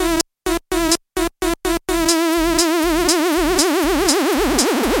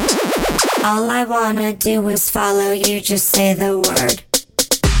I wanna do is follow you, just say the word.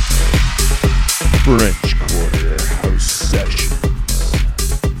 French Quarter House Sessions.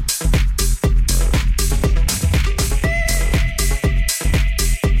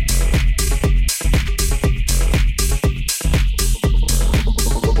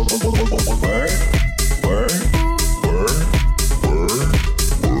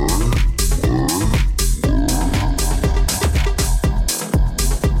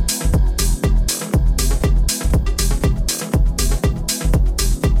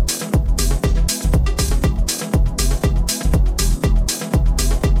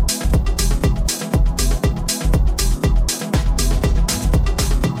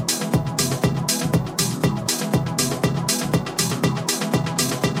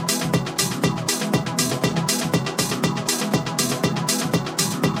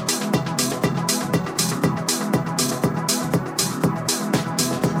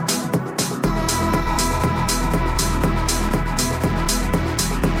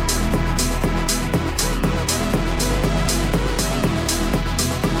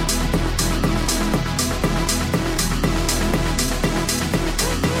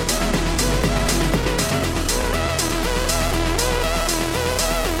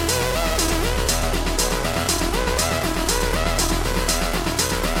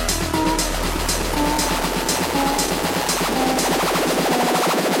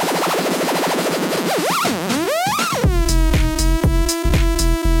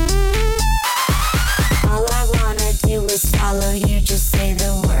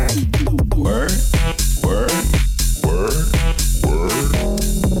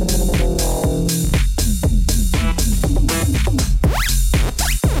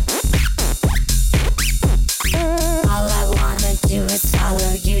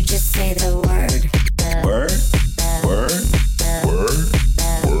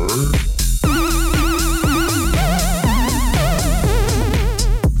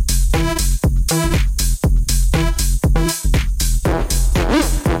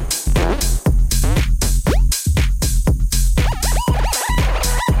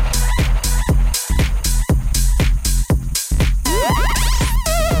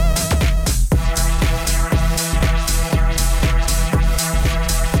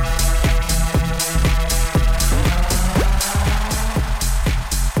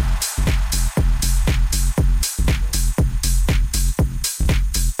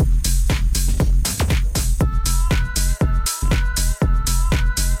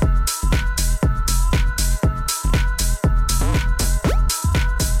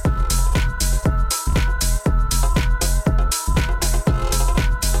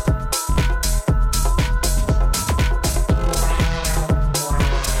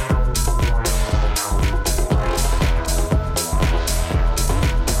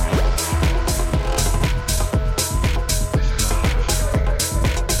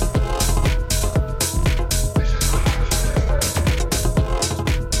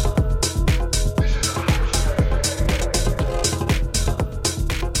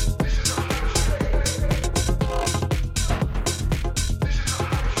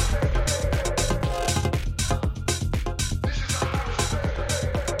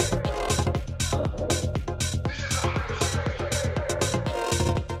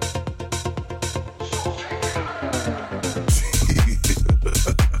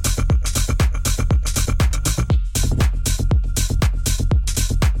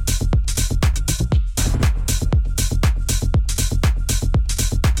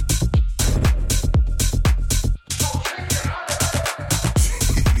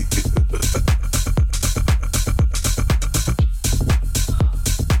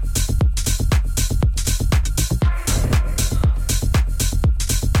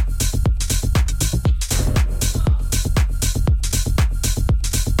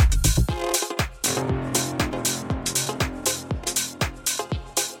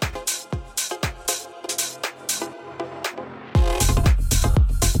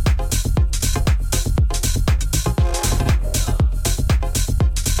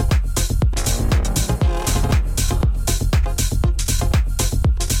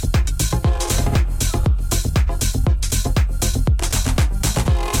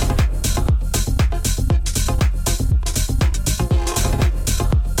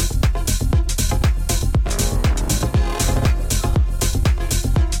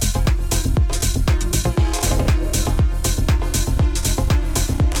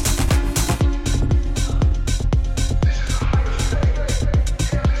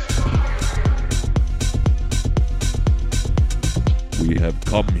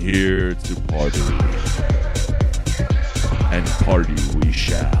 come here to party, and party we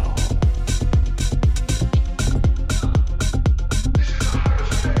shall.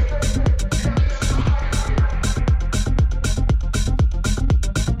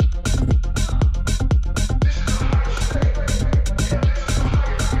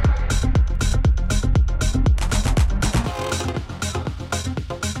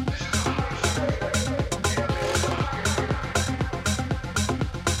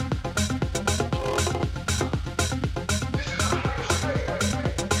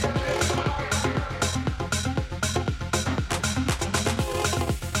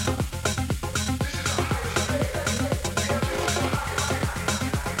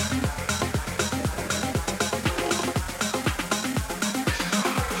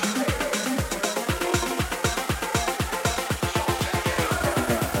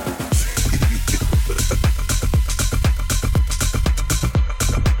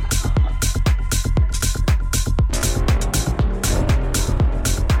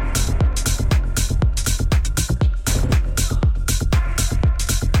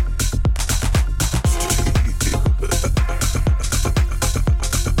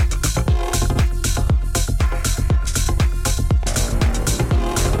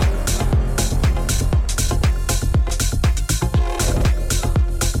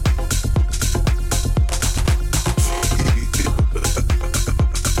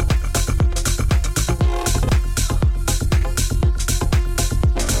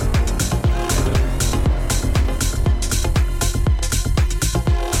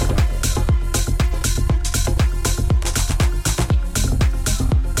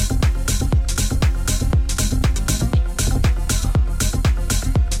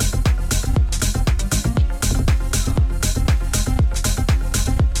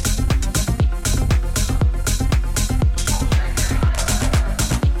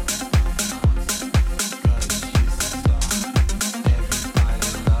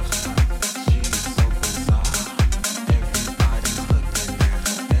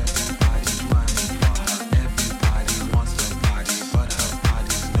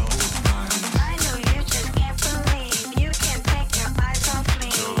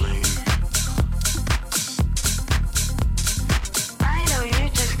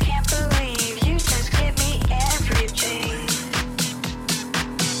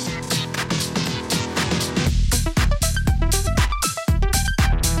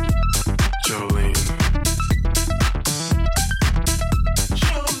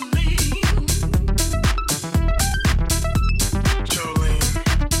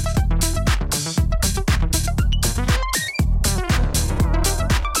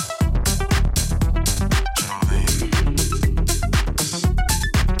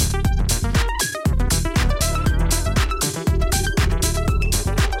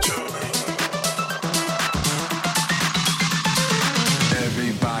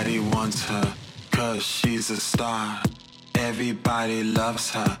 star. Everybody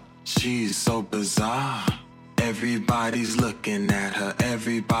loves her, she's so bizarre. Everybody's looking at her,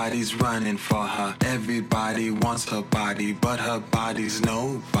 everybody's running for her. Everybody wants her body, but her body's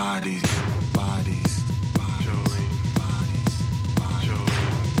nobody's. Bodies. Jolene. Bodies. Jolene.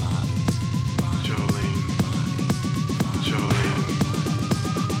 Bodies. Jolene. Jolene.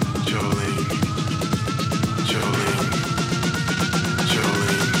 Jolene. Jolene.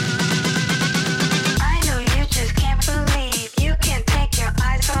 Jolene. I know you just can't believe you can't take your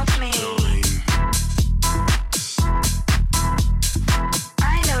eyes off me.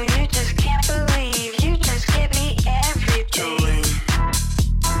 I know you just can't believe you just give me everything.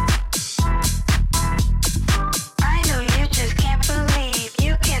 I know you just can't believe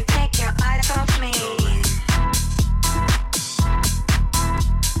you can't take your eyes off me.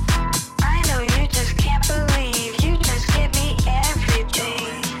 I know you just can't believe you just give me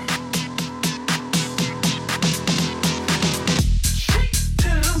everything.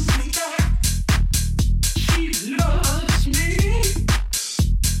 Tells me that she loves me.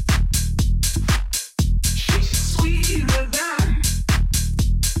 She's sweeter than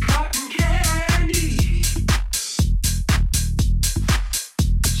cotton candy.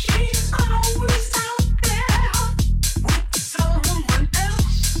 She's always out there with someone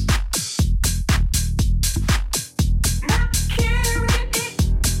else, not caring it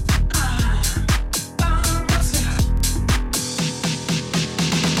by myself.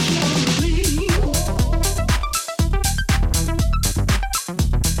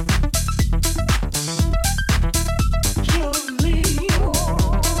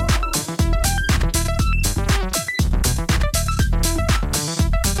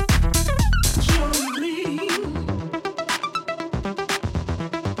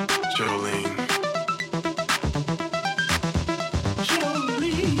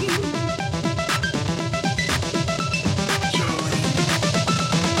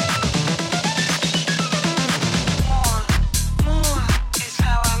 More is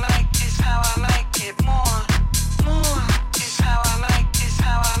how I like, is how I like it. More is how I like, is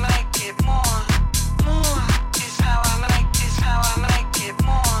how I like it. More is how I like, is how I like it.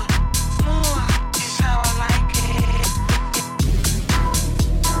 More is how I like it.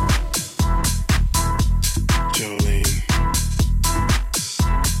 Jolene.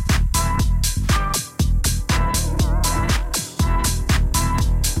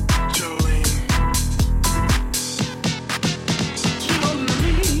 Jolene.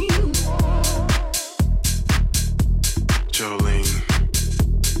 Jolene.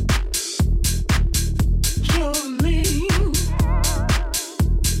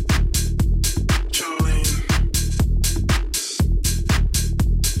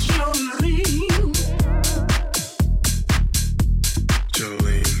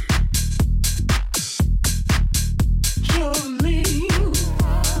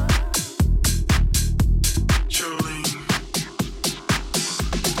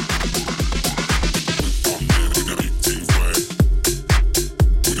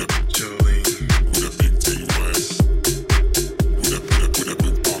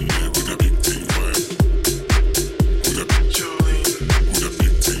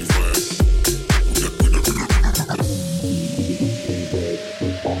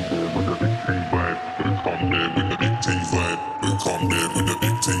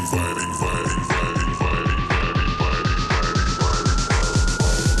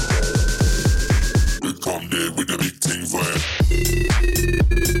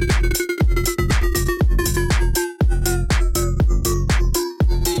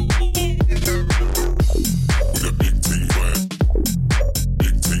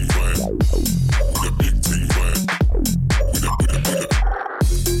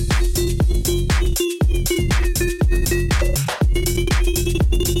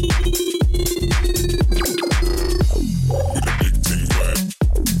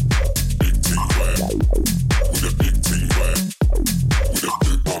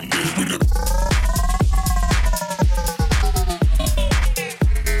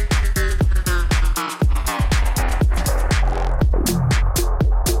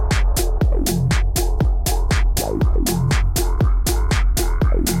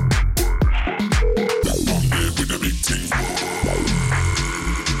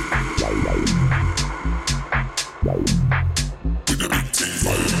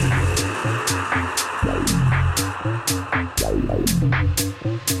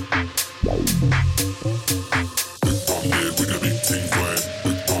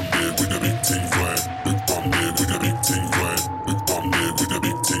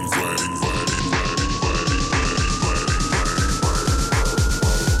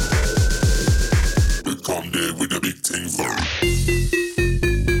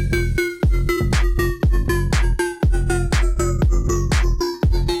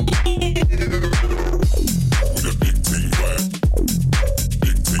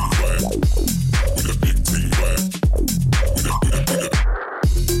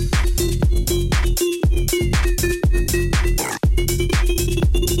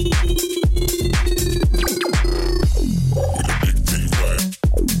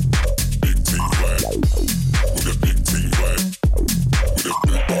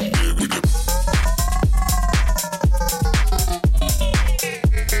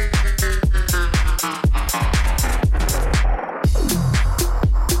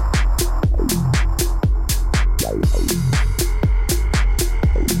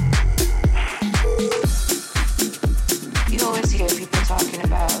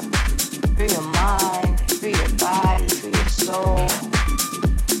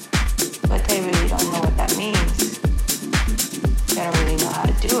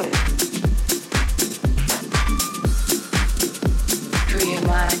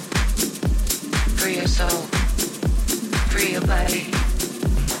 free your soul, free your body,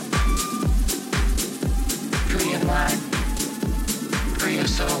 free your mind, free your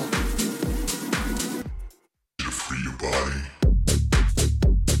soul. Free your body.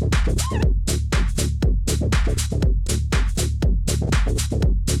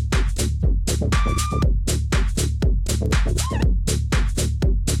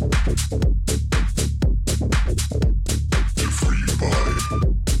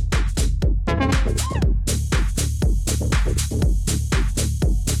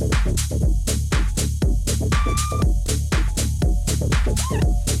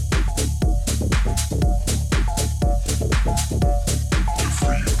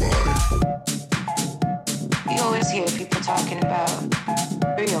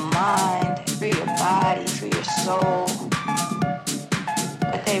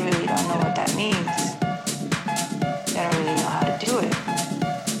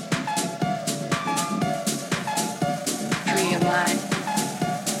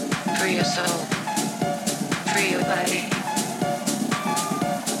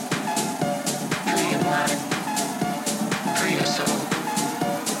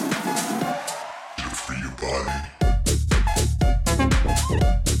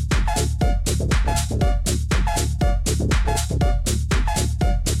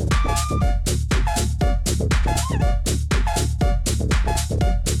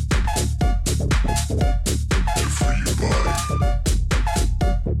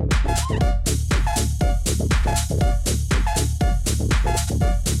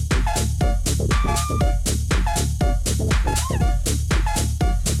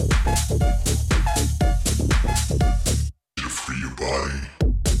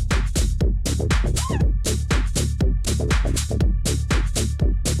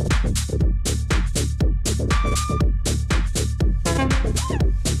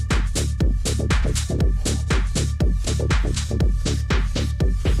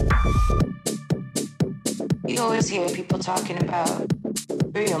 Hear people talking about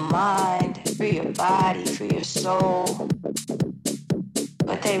free your mind, free your body, free your soul,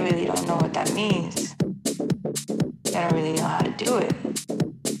 but they really don't know what that means. They don't really know how to do it.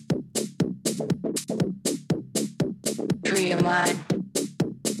 Free your mind,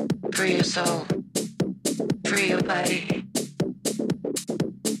 free your soul, free your body,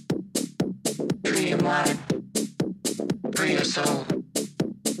 free your mind, free your soul.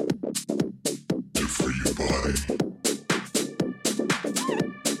 Free your body.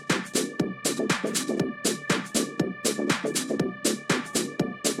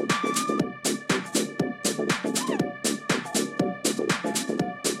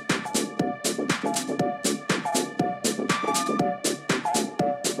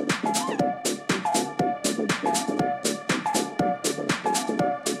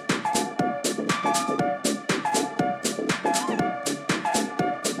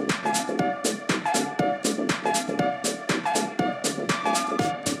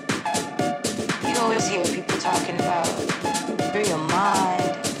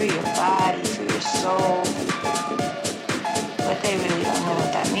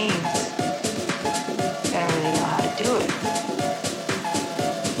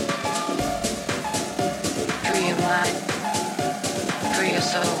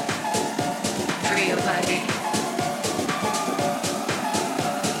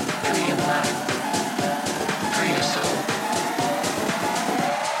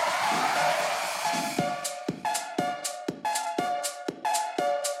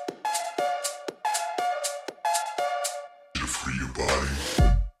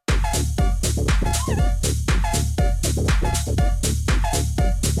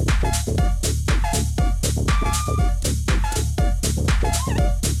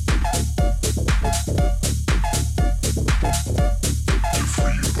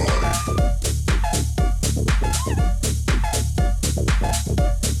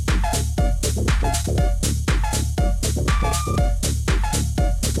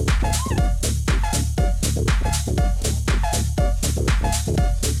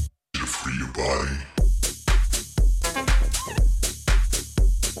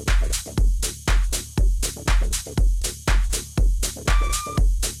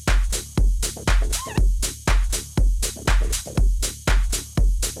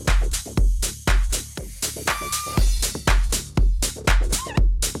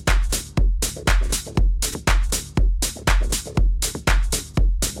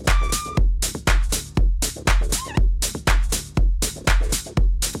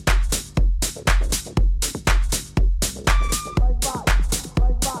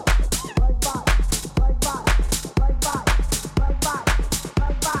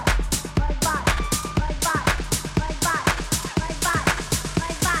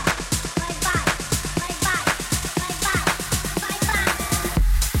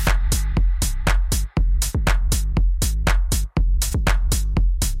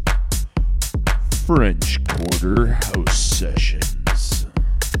 French Quarter House Sessions.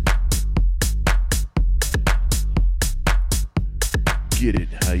 Get it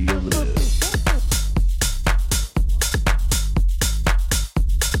how you live.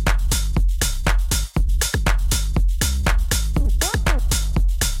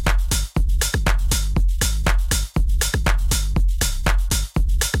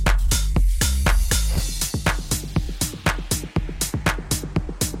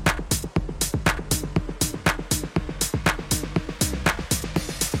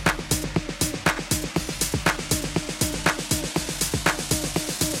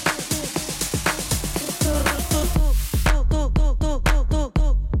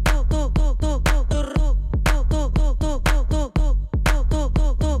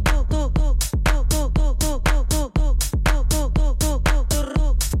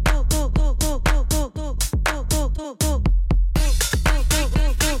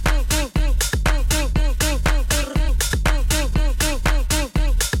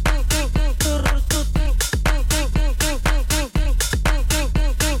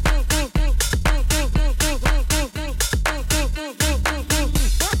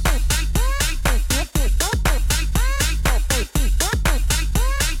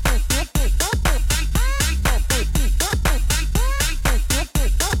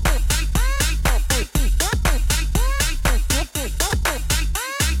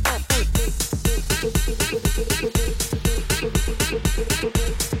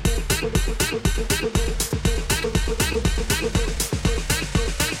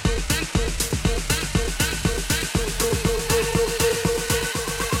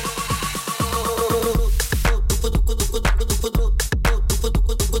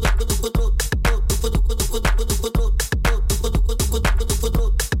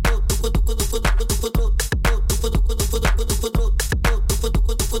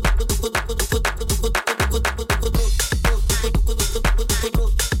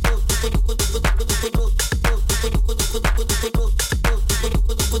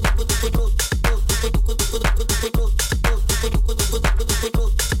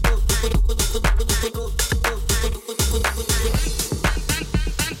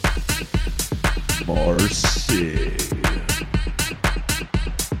 Marcy.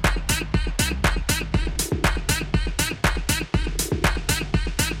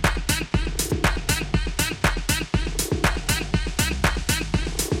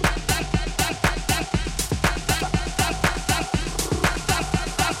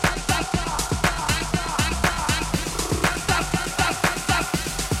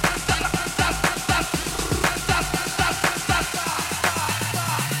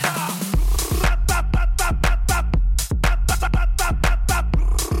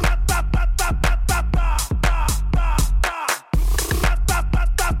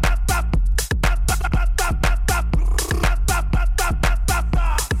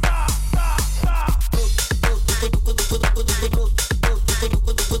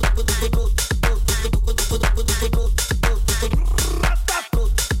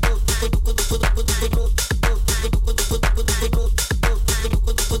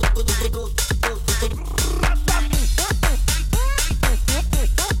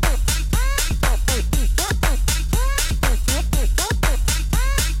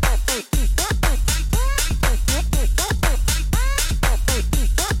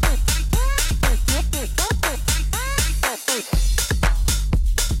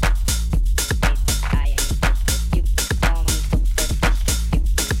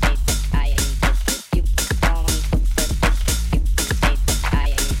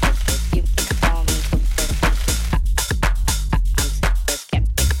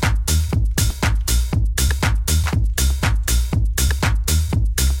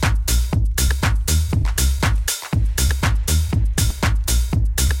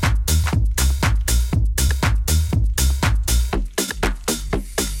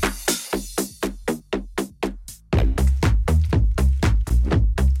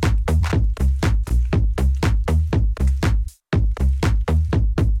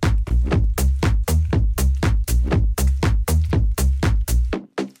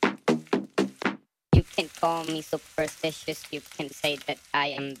 Call me superstitious, you can say that I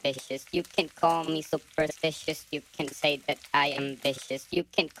am vicious. You can call me superstitious, you can say that I am vicious. You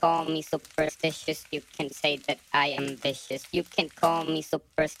can call me superstitious, you can say that I am vicious. You can call me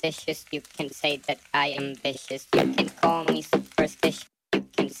superstitious, you can say that I am vicious. You can call me superstitious, you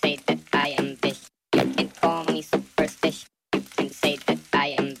can say that I am vicious. You can call me superstitious, you can say that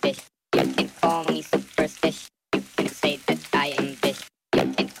I am vicious. You can call me superstitious, you can say that I am vicious.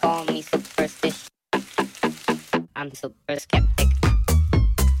 You can call me superstitious. I'm super skeptic.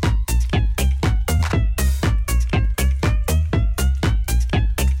 Skeptic.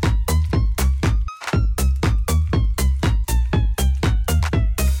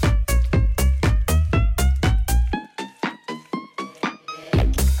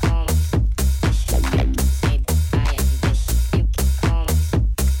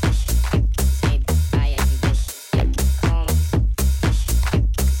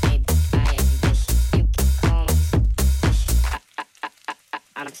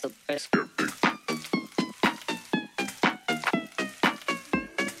 super.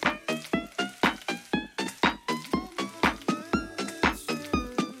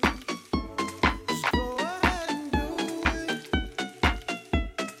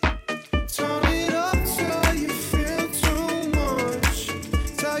 Turn it up till you feel too much,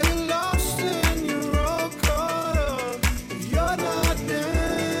 till you're lost and you're all caught up. You're not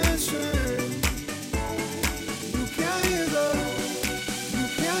dancing. You can't hear the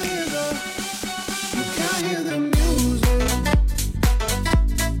music.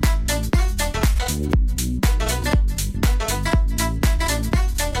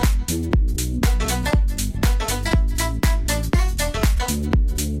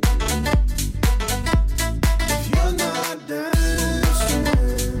 If you're not dancing,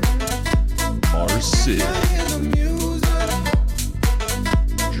 Marcy can't hear the music.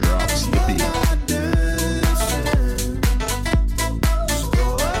 drops the beat. Not dancing. Just go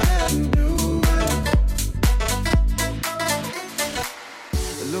ahead and do it.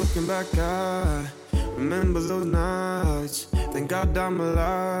 Looking back, I remember those nights. Thank God I'm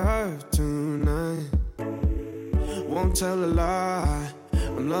alive tonight. Won't tell a lie.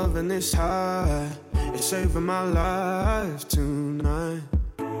 I'm loving this high. It's saving my life tonight.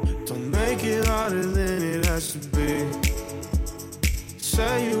 Don't make it harder than it has to be.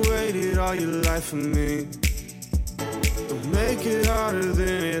 Say you waited all your life for me. Don't make it harder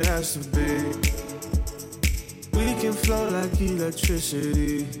than it has to be. We can flow like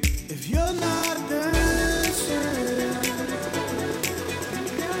electricity. If you're not dancing,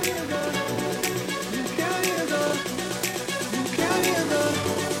 you can't hear the, you can't hear the, you can't hear the,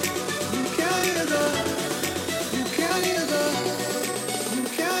 you can't hear the, you can't hear the, you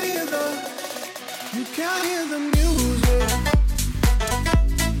can't hear the, you can't hear the music.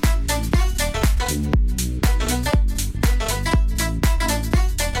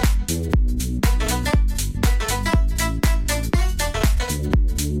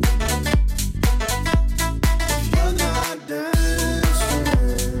 If you're not dancing,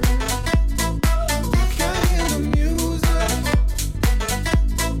 you can't hear the music.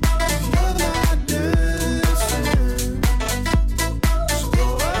 If you're not dancing, just go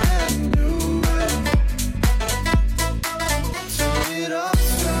ahead and do it. Turn it up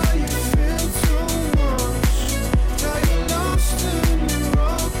till you feel too much, till you're lost and you're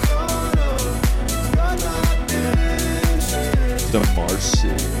all caught up. If you're not dancing, The Marcy.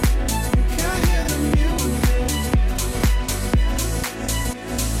 you can't hear the music.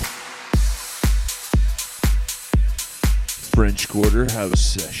 French Quarter House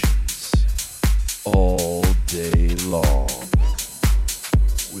Sessions all day long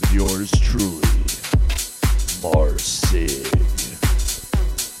with yours truly, Marcy.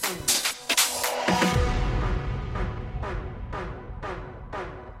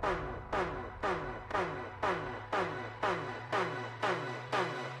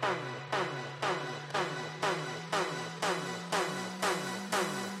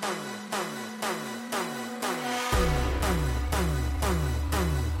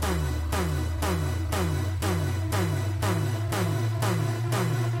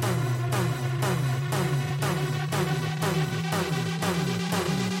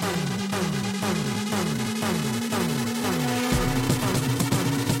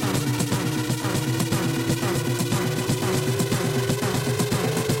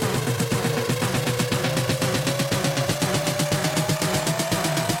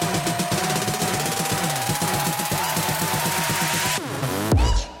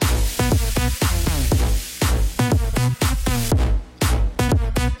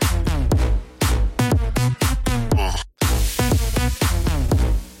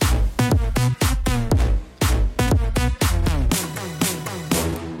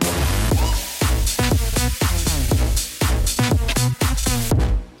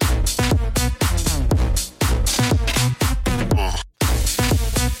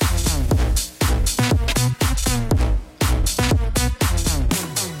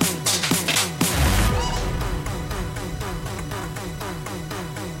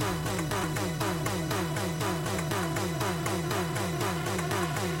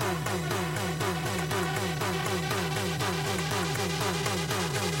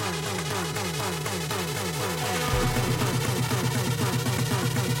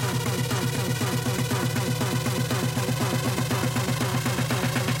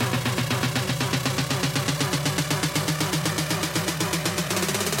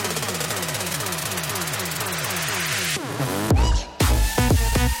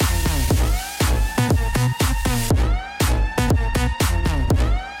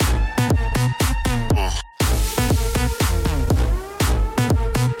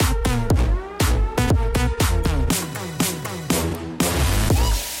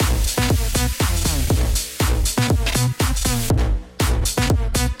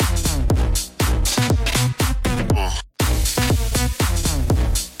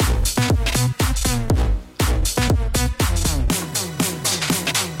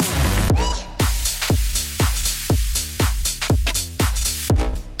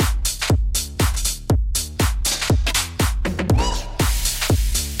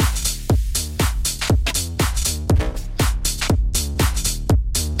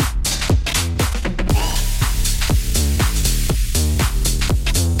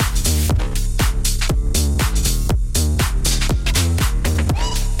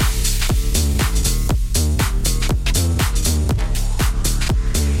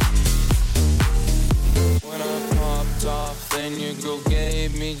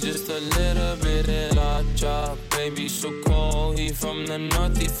 the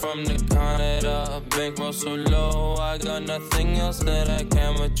north, eat from the Canada. Bankroll so low, I got nothing else that I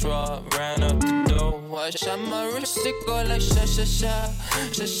can withdraw. Ran up the dough, I shot my wrist, it go like sha sha sha,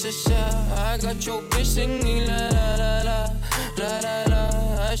 sha sha sha. I got your bitch singing la la la la, la la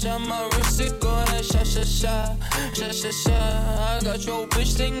la. I shot my wrist, it go like sha sha sha, sha sha sha. I got your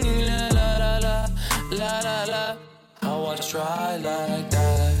bitch singing la la la la, la la la. How I try like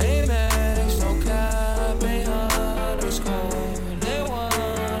that? Amex, no cap, ain't underscore. They wanna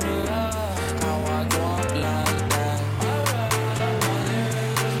lie. How I go up like that?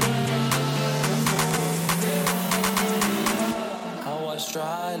 How I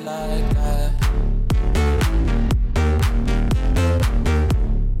try like that?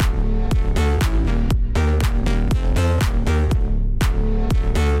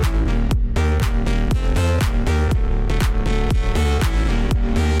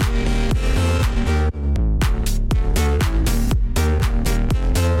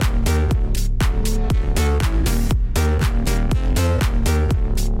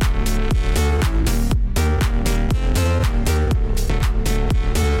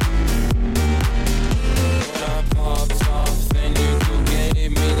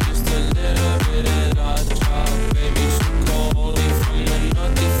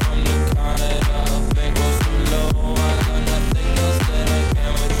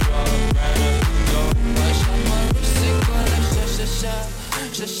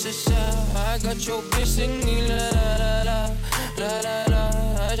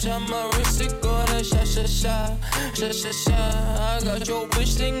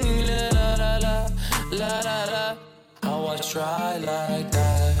 Try like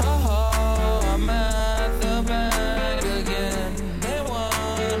that. Oh, I'm at the back again. They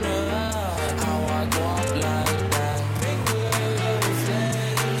wonder how I go up like that.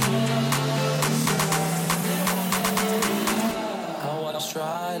 How I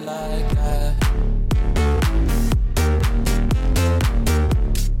try like that.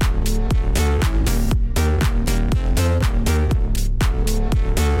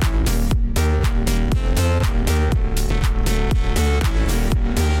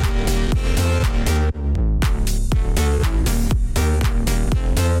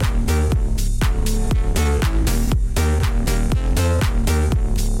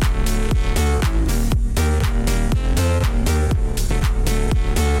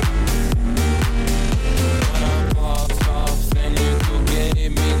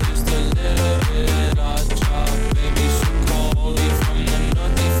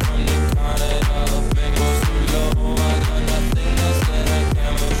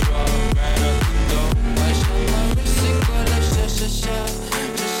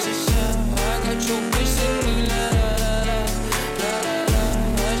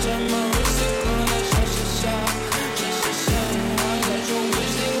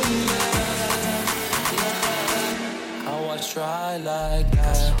 Try like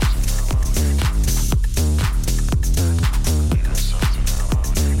that.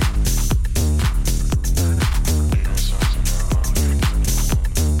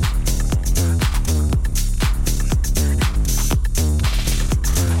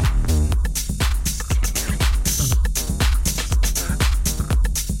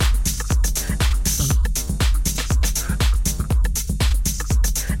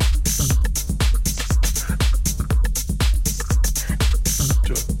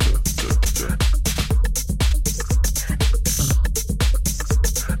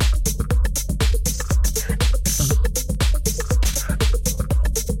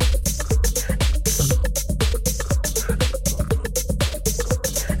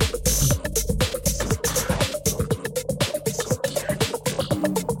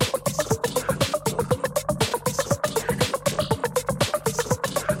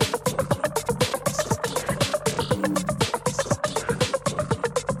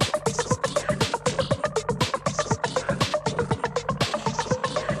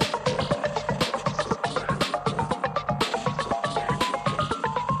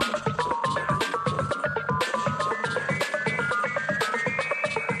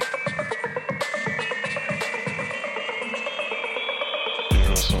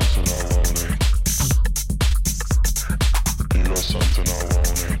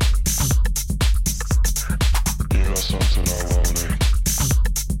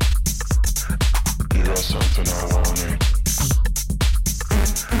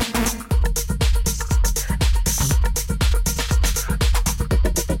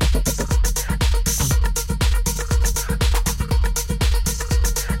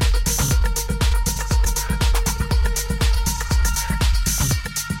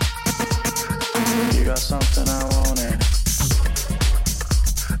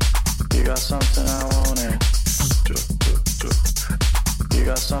 got something I want it. You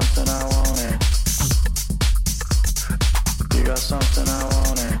got something I want it. You got something I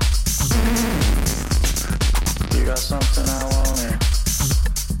want it. You got something I want it.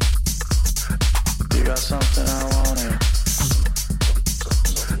 You got something I want it.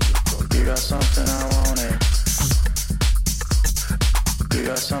 You got something I want it. You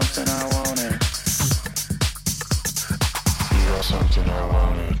got something I want it. You got something I want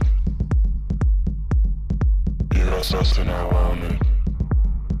it. You got something I want it.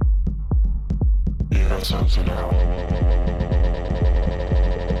 You got something I want it.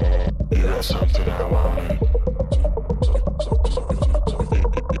 You got something I want it.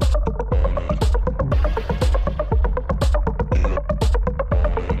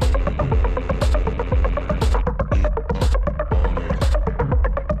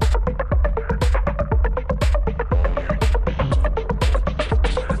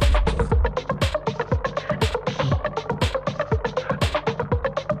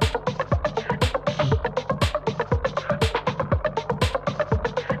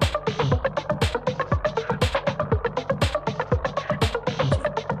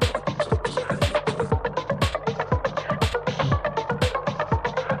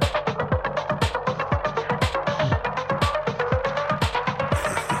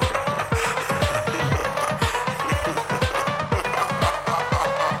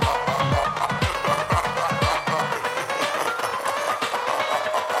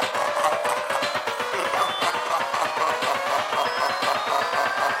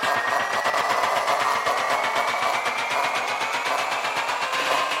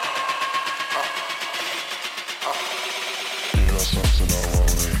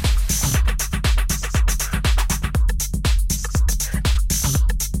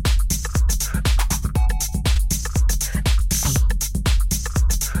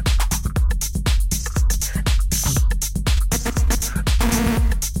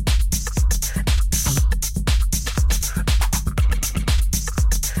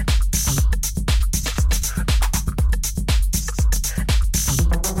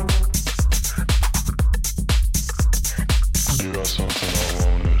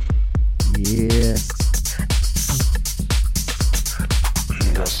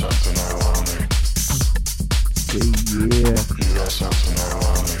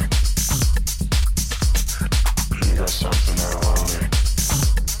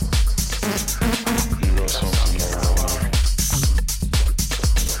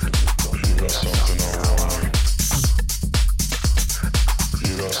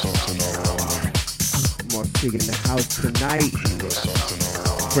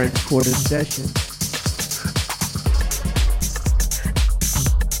 French Quarter session.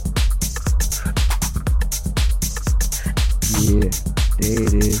 Yeah, there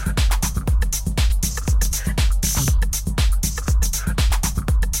it is.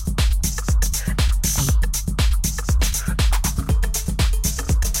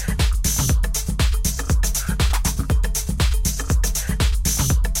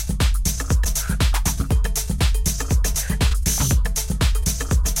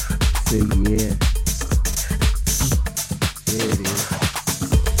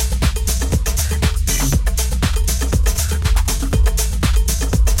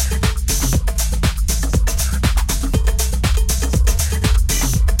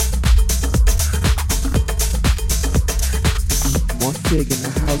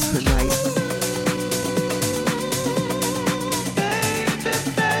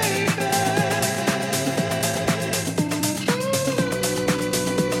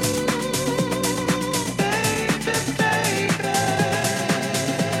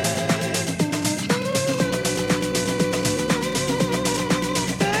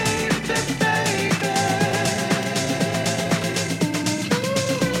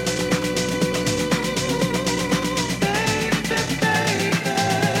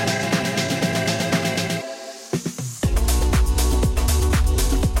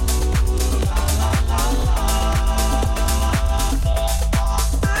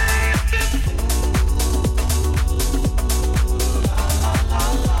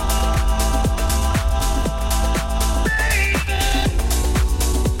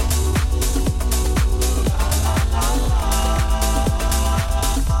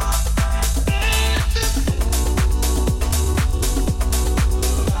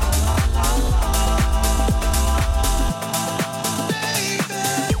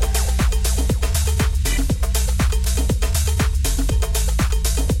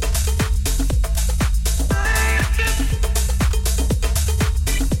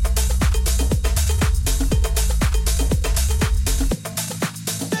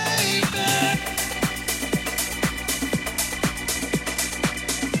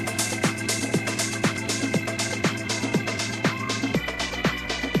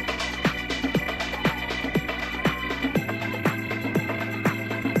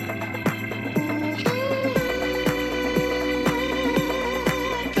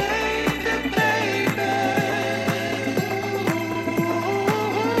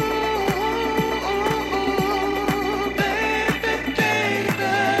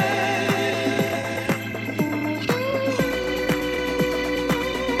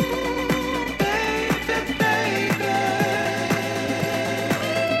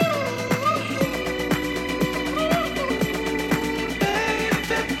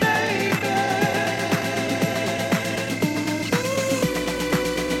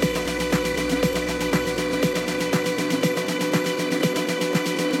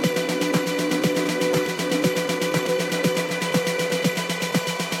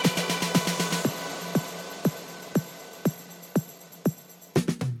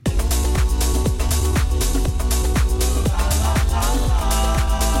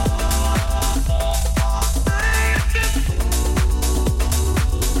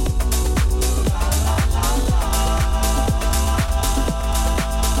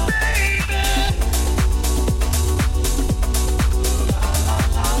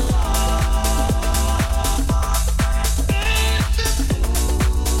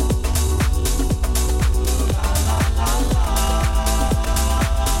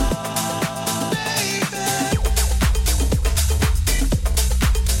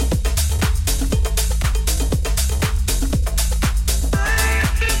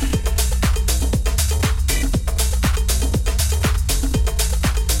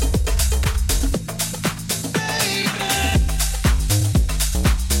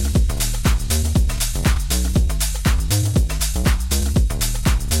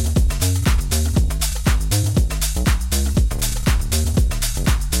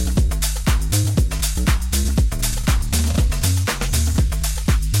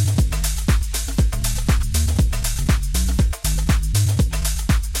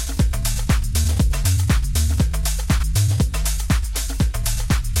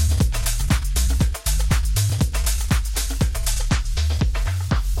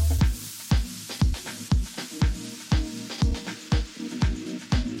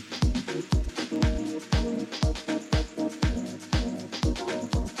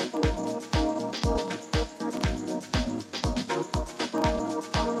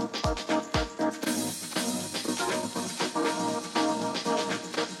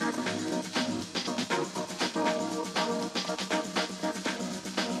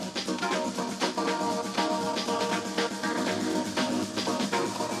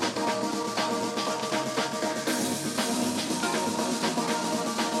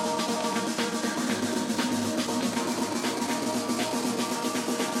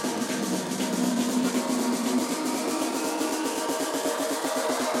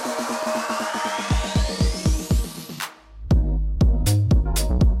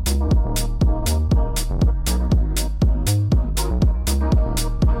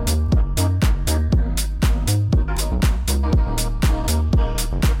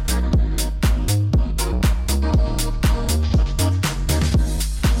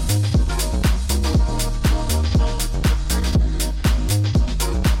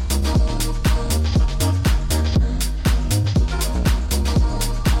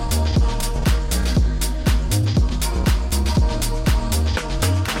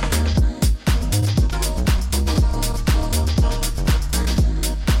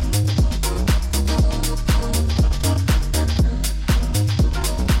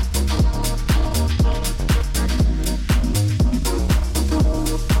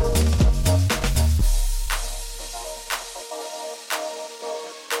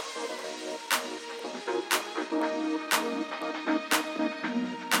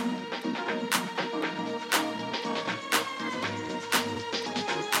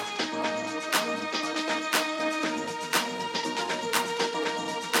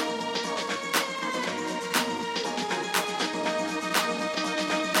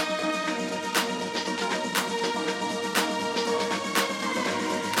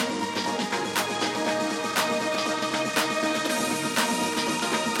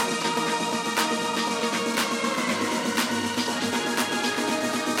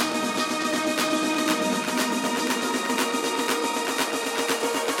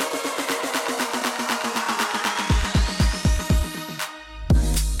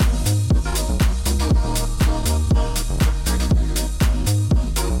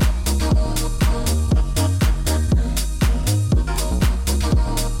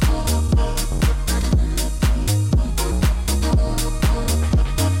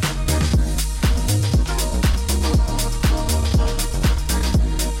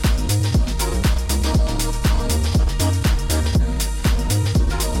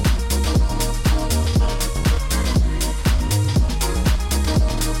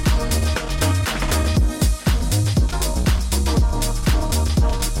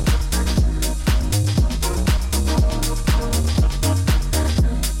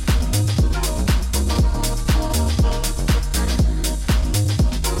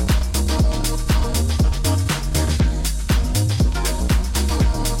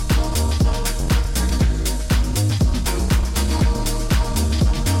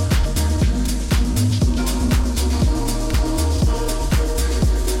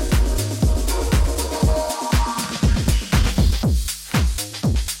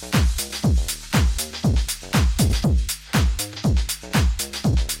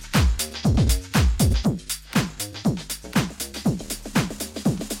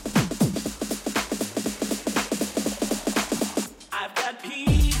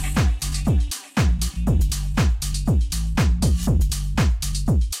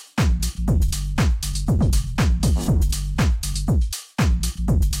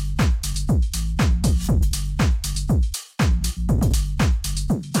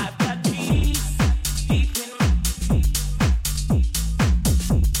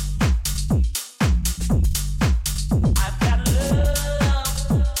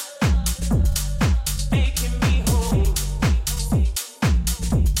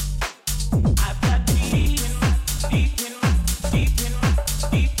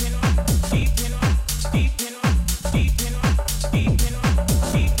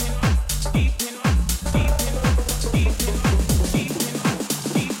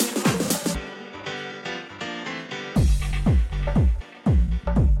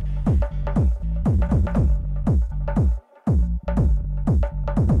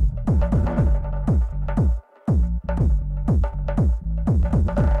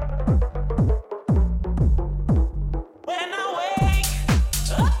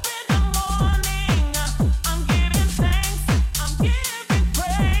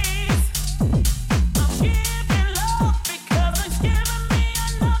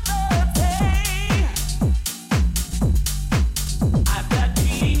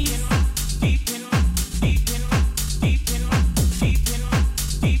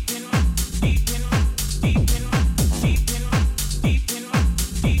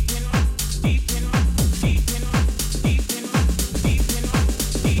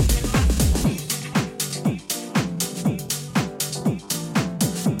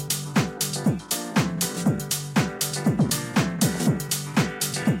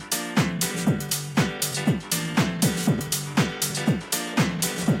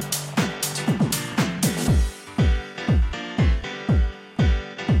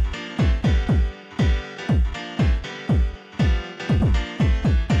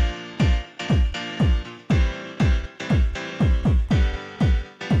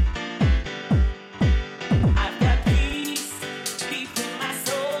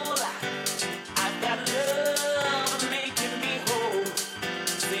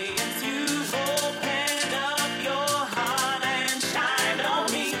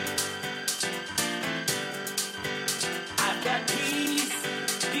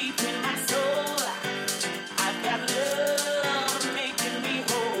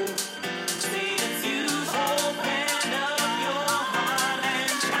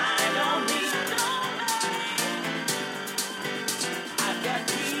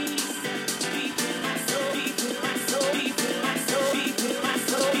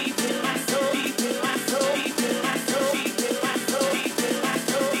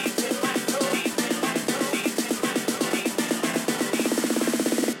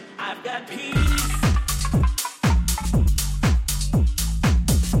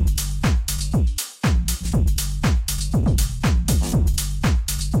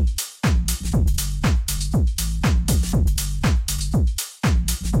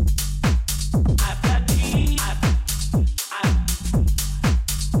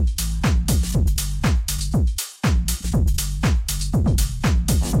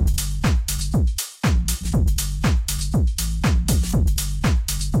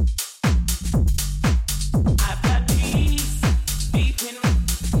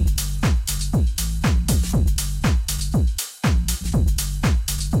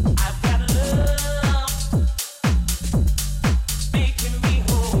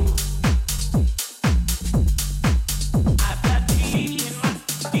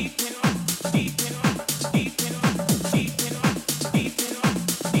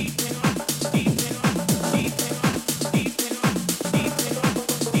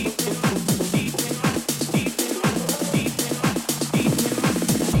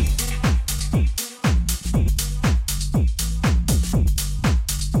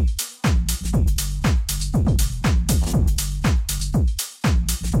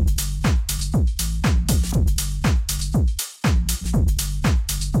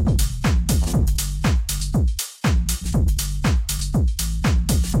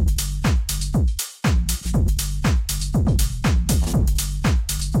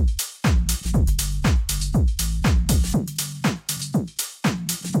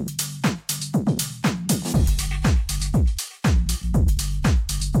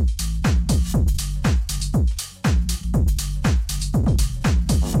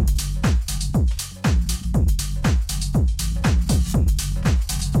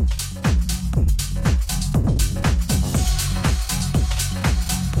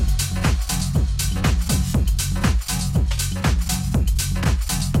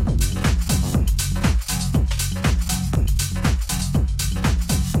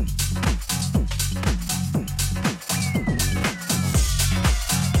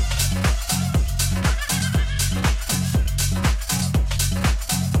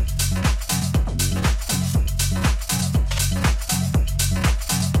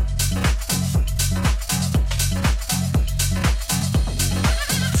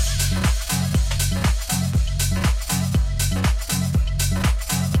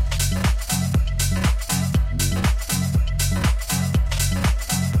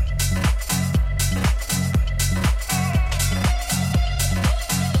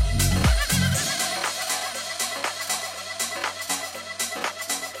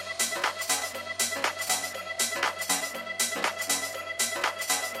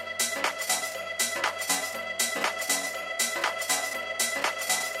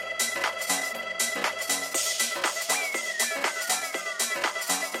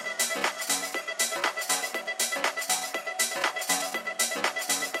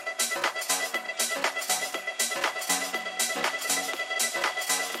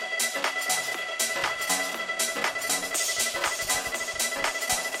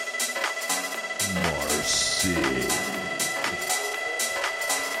 Sid.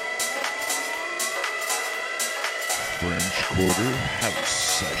 French Quarter House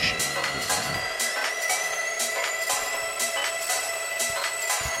Sessions.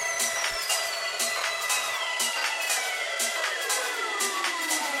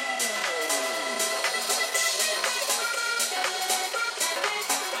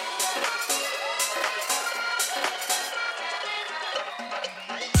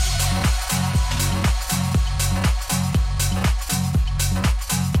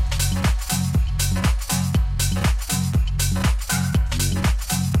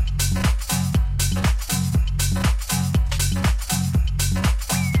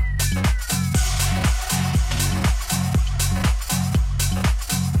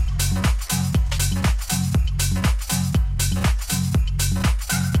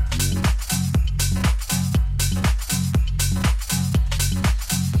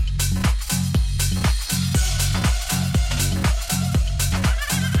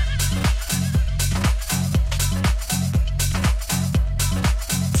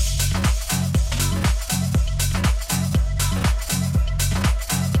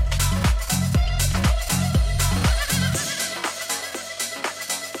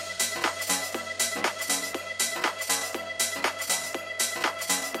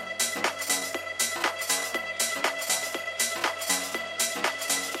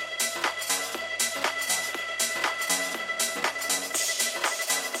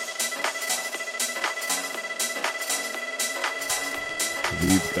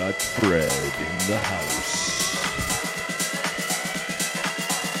 We've got Fred in the house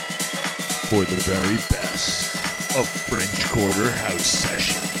for the very best of French Quarter House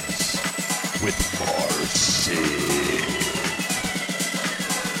Sessions with Marcy.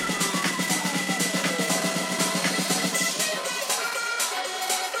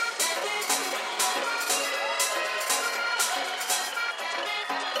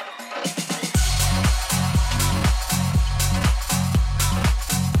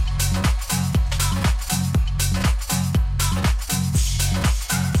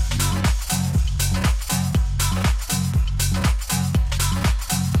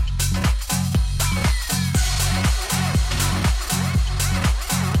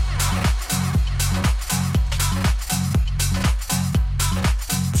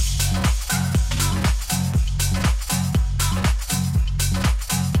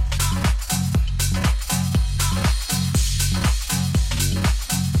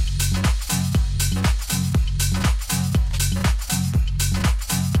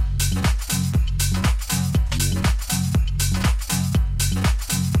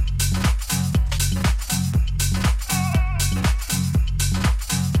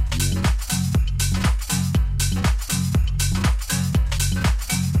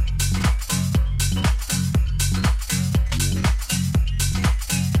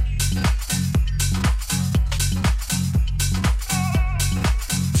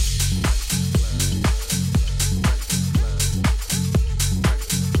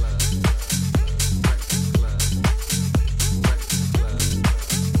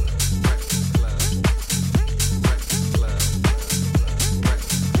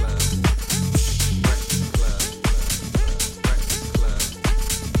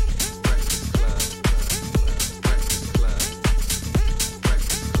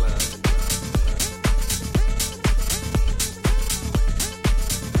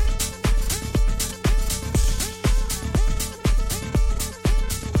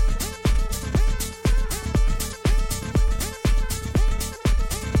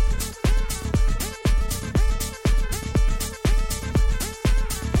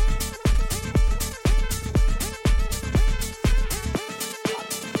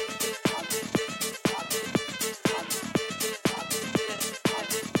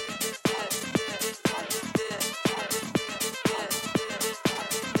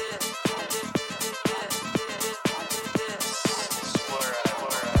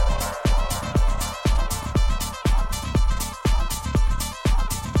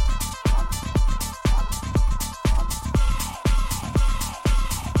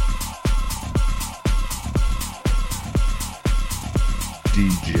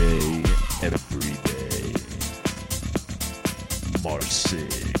 DJ